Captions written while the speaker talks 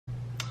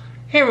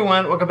Hey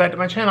everyone, welcome back to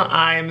my channel.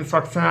 I am Miss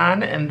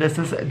Roxanne and this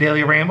is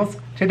Daily Rambles.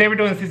 Today we're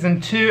doing season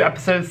 2,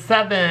 episode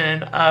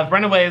 7 of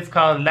Runaways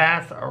called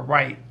Last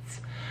Rites.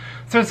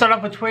 So we start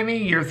off with 20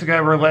 years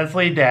ago where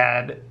Leslie's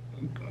dad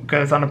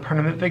goes on a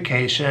permanent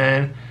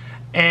vacation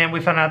and we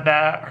find out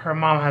that her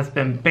mom has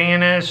been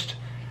banished,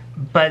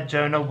 but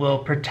Jonah will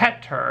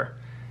protect her.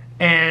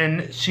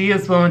 And she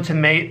is willing to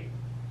make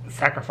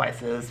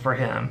sacrifices for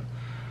him.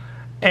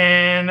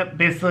 And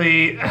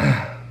basically,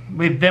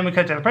 we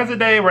cut to the present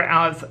day where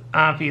Alex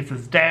feeds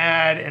his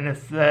dad, and it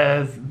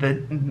says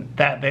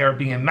that they are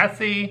being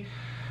messy,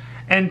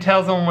 and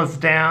tells him what's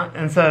down.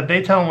 And so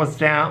they tell him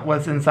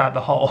what's inside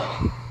the hole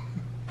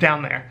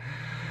down there.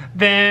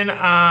 Then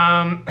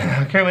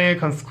Carolina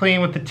comes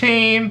clean with the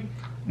team.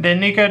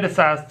 Then Nico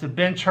decides to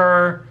bench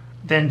her.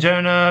 Then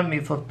Jonah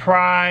meets with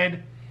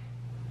Pride.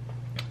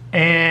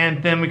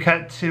 And then we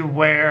cut to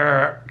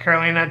where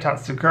Carolina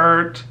talks to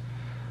Gert,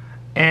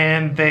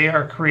 and they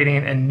are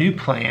creating a new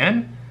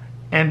plan.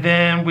 And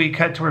then we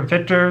cut to where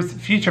Victor's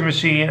future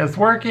machine is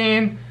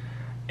working,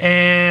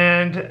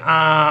 and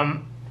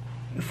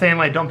saying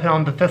like, don't put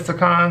on the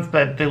Fisticons,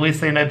 but at least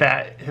they know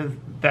that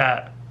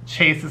that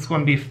Chase is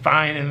going to be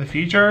fine in the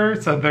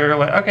future. So they're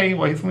like, okay,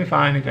 well, he's going to be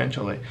fine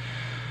eventually.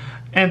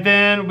 And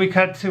then we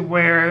cut to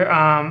where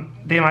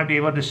they might be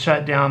able to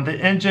shut down the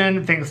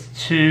engine thanks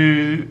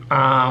to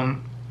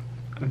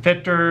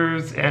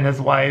Victor's and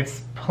his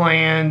wife's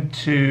plan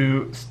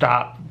to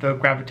stop the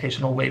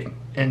gravitational wave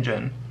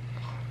engine.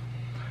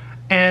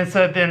 And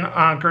so then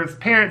Gert's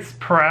parents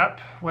prep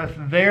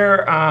with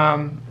their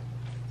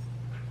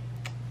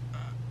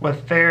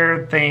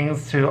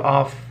things to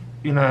off,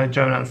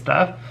 Jonah and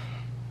stuff.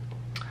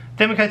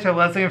 Then we cut to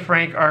Leslie and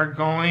Frank are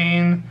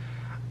going,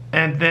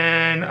 and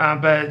then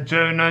but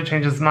Jonah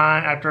changes his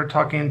mind after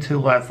talking to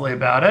Leslie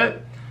about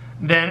it.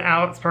 Then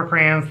Alex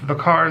programs the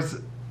cars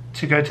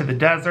to go to the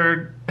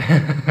desert.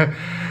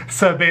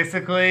 So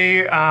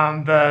basically,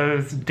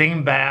 those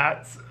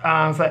dingbats,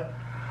 it's like,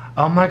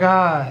 oh my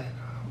god.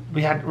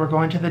 We're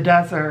going to the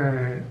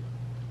desert.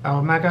 Oh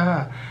my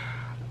god.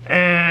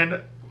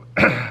 And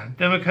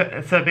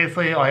then so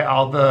basically like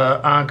all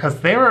the, cause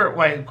they were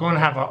like going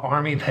to have an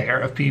army there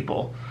of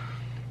people.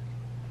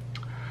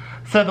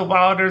 So the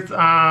Wilders,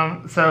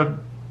 so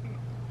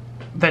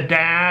the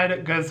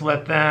dad goes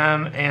with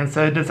them and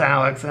so does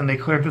Alex, and they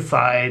clear the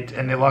site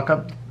and they lock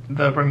up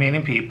the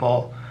remaining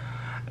people.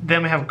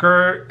 Then we have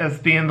Gert as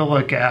being the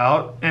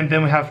lookout, and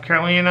then we have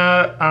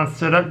Carolina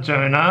stood up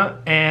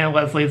Jonah, and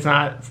Leslie's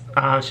not,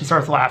 she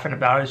starts laughing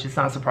about it, she's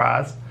not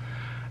surprised.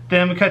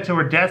 Then we cut to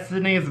where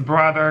Destiny's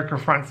brother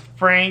confronts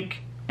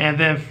Frank, and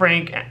then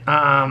Frank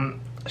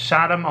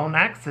shot him on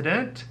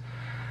accident.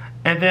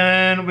 And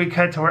then we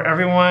cut to where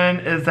everyone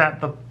is at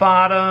the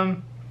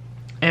bottom,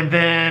 and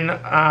then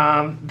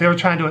they were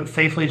trying to do it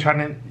safely, trying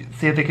to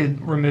see if they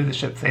could remove the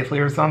ship safely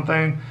or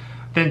something.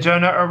 Then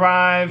Jonah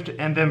arrived,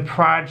 and then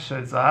Pride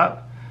shows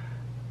up.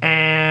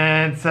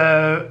 And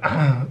so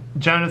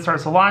Jonah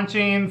starts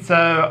launching.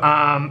 So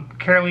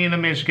Carolina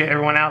managed to get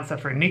everyone out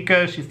except for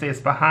Nico. She stays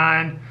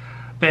behind.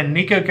 Then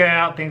Nico got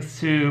out thanks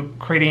to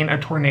creating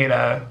a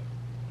tornado.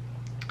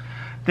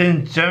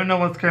 Then Jonah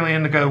wants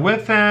Carolina to go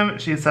with him.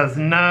 She says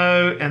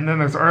no. And then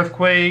there's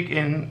earthquake,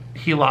 and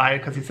he lied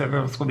because he said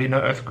there was going to be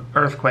no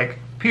earthquake,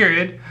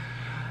 period.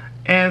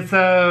 And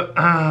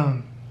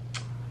so,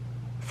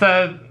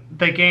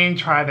 the gang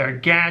tried their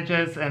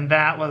gadgets, and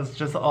that was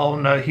just, oh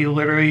no, he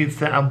literally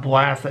sent a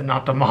blast that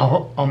knocked them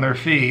all on their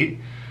feet.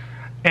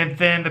 And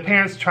then the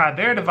parents tried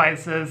their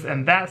devices,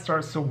 and that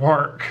starts to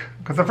work.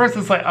 Because at first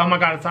it's like, oh my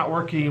god, it's not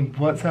working,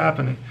 what's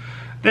happening?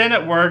 Then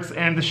it works,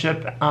 and the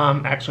ship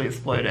actually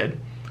exploded.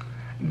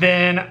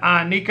 Then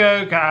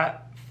Nico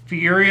got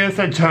furious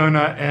at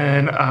Jonah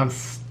and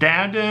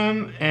stabbed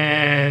him,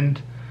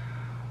 and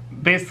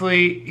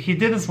basically he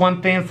did this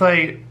one thing, it's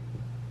like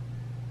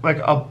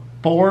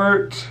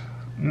abort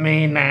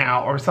me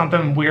now or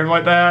something weird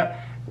like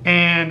that,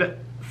 and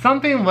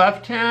something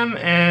left him,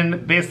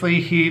 and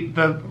basically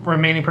the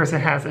remaining person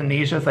has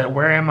amnesia. It's like,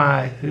 where am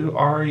I, who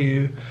are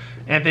you?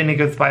 And then he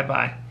goes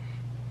bye-bye.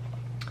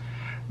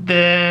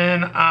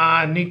 Then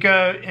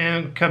Nico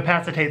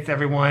incapacitates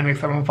everyone,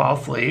 makes everyone fall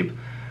asleep,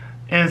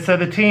 and so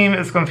the team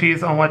is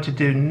confused on what to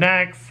do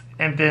next.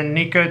 And then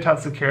Nico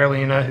talks to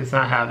Carolina, who's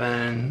not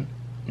having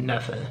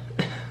nothing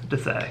to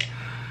say.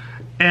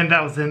 And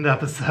that was the end of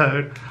the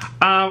episode.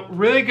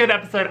 Really good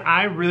episode.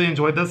 I really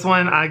enjoyed this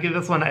one. I give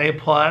this one an A+,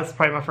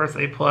 probably my first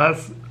A+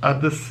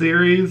 of this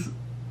series,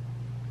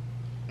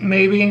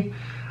 maybe.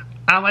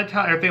 I liked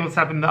how everything was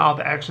happening, all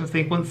the action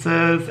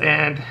sequences,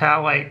 and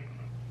how like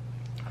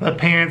the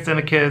parents and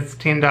the kids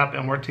teamed up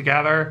and worked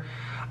together.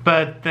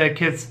 But the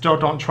kids still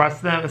don't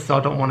trust them and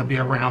still don't want to be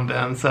around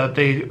them. So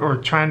they are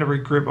trying to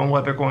regroup on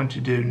what they're going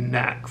to do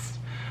next.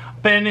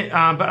 But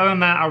other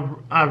than that,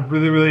 I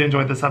really, really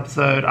enjoyed this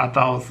episode. I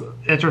thought it was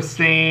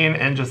interesting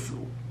and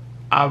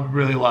I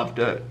really loved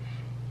it.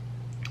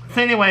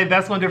 So anyway,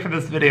 that's going to do it for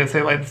this video. So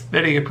if you like this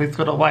video, please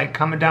go to like,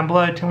 comment down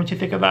below, tell me what you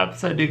think of the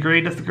episode. Do you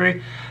agree,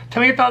 disagree? Tell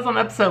me your thoughts on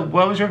the episode.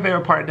 What was your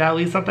favorite part? Did I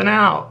leave something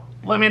out?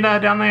 Let me know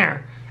down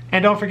there.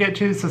 And don't forget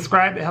to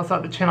subscribe. It helps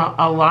out the channel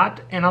a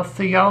lot. And I'll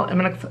see y'all in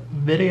my next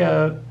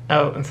video.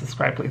 Oh, and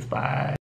subscribe, please. Bye.